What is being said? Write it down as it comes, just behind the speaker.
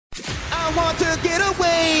I want to get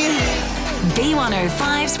away.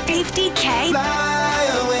 B105's 50K.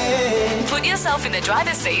 Fly away. Put yourself in the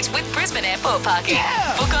driver's seat with Brisbane Airport Parking.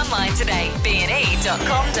 Book online today,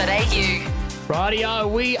 bne.com.au. Rightio,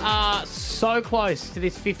 we are so close to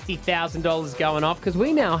this $50,000 going off because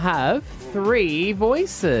we now have 3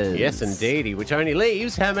 voices. Yes, indeedy. Which only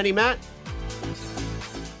leaves how many, Matt?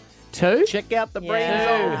 2? Check out the brains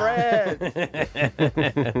on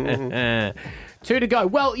bread. 2 to go.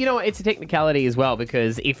 Well, you know what? It's a technicality as well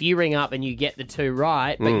because if you ring up and you get the 2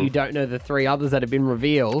 right, but you don't know the 3 others that have been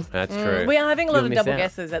revealed. That's true. We are having a lot You'll of miss double out.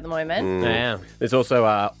 guesses at the moment. Yeah. There's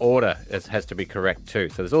also order has to be correct too.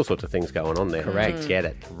 So there's all sorts of things going on there. Correct. To get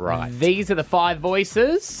it right. These are the 5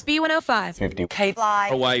 voices. B105. 50K. Fly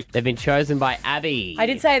away. They've been chosen by Abby. I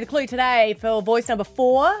did say the clue today for voice number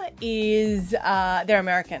 4 is they're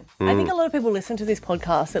American. I think a lot of people listen to this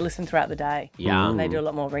podcast that listen throughout the day. Yeah. And they do a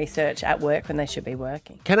lot more research at work when they should be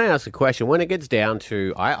working. Can I ask a question? When it gets down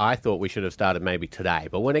to, I thought we should have started maybe today,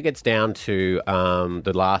 but when it gets down to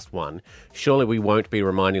the last one, surely we won't be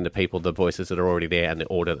reminding the people the voices that are already there and the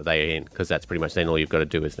order that they are in, because that's pretty much then all you've got to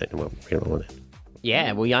do is then, well, you know,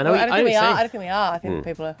 Yeah, well, I know. I don't think we saying. are. I don't think we are. I think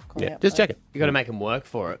people are calling yeah, out. just check it. You got to make them work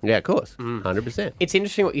for it. Yeah, of course, 100%. It's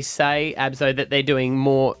interesting what you say, Abso, that they're doing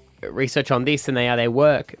more research on this than they are their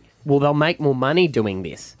work. Well, they'll make more money doing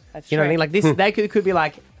this. That's you know what I true. mean? Like this, they could be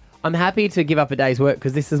like, I'm happy to give up a day's work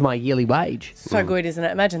because this is my yearly wage. So good, isn't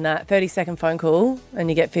it? Imagine that 30-second phone call and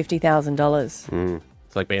you get $50,000.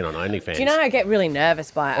 It's like being on OnlyFans. Do you know I get really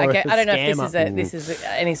nervous by it? Or I don't know if scammer. this is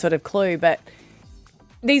any sort of clue, but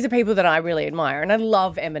these are people that I really admire, and I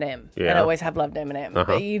love Eminem, and Yeah. I always have loved Eminem.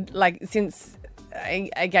 But you, like, since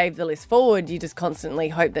I gave the list forward, you just constantly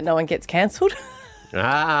hope that no one gets cancelled.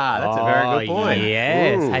 That's a very good point.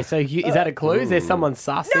 Yes. Hey, so is that a clue? Is there someone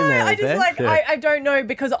sus in there? I is there? just I don't know,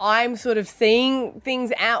 because I'm sort of seeing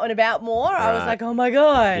things out and about more. I was like, oh my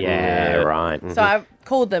God. Yeah, right. So I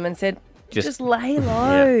called them and said, just lay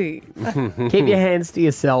low. Keep your hands to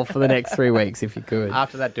yourself for the next 3 weeks if you could.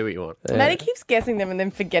 After that, do what you want. Maddie keeps guessing them and then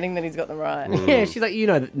forgetting that he's got them right. Yeah, she's like, you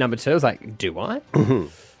know, number 2. I was like, do I?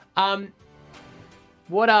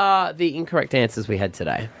 What are the incorrect answers we had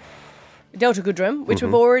today? Delta Goodrum, which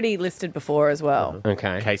we've already listed before as well,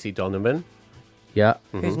 Okay. Casey Donovan, Yeah.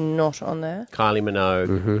 who's not on there. Kylie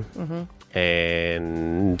Minogue,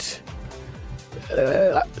 and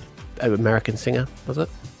American singer, was it?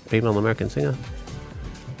 Female American singer?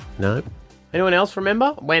 No. Anyone else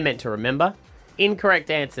remember? We're meant to remember. Incorrect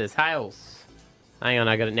answers. Hales. Hang on,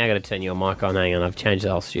 I got to turn your mic on. Hang on, I've changed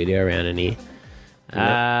the whole studio around in here.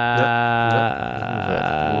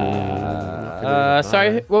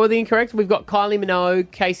 Sorry, what were the incorrect? We've got Kylie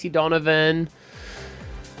Minogue, Casey Donovan.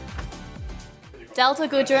 Delta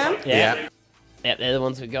Goodrum Yeah. Yep, they're the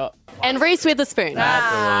ones we got. and Reese Witherspoon.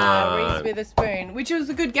 Reese Witherspoon, which was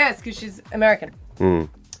a good guess because she's American, Okay.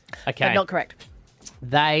 but not correct.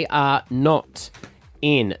 They are not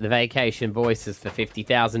in the vacation voices for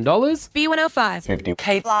 $50,000. B105.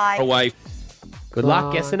 50K. Fly away. Good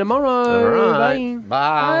luck guessing tomorrow. All right. Bye.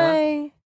 Bye. Bye.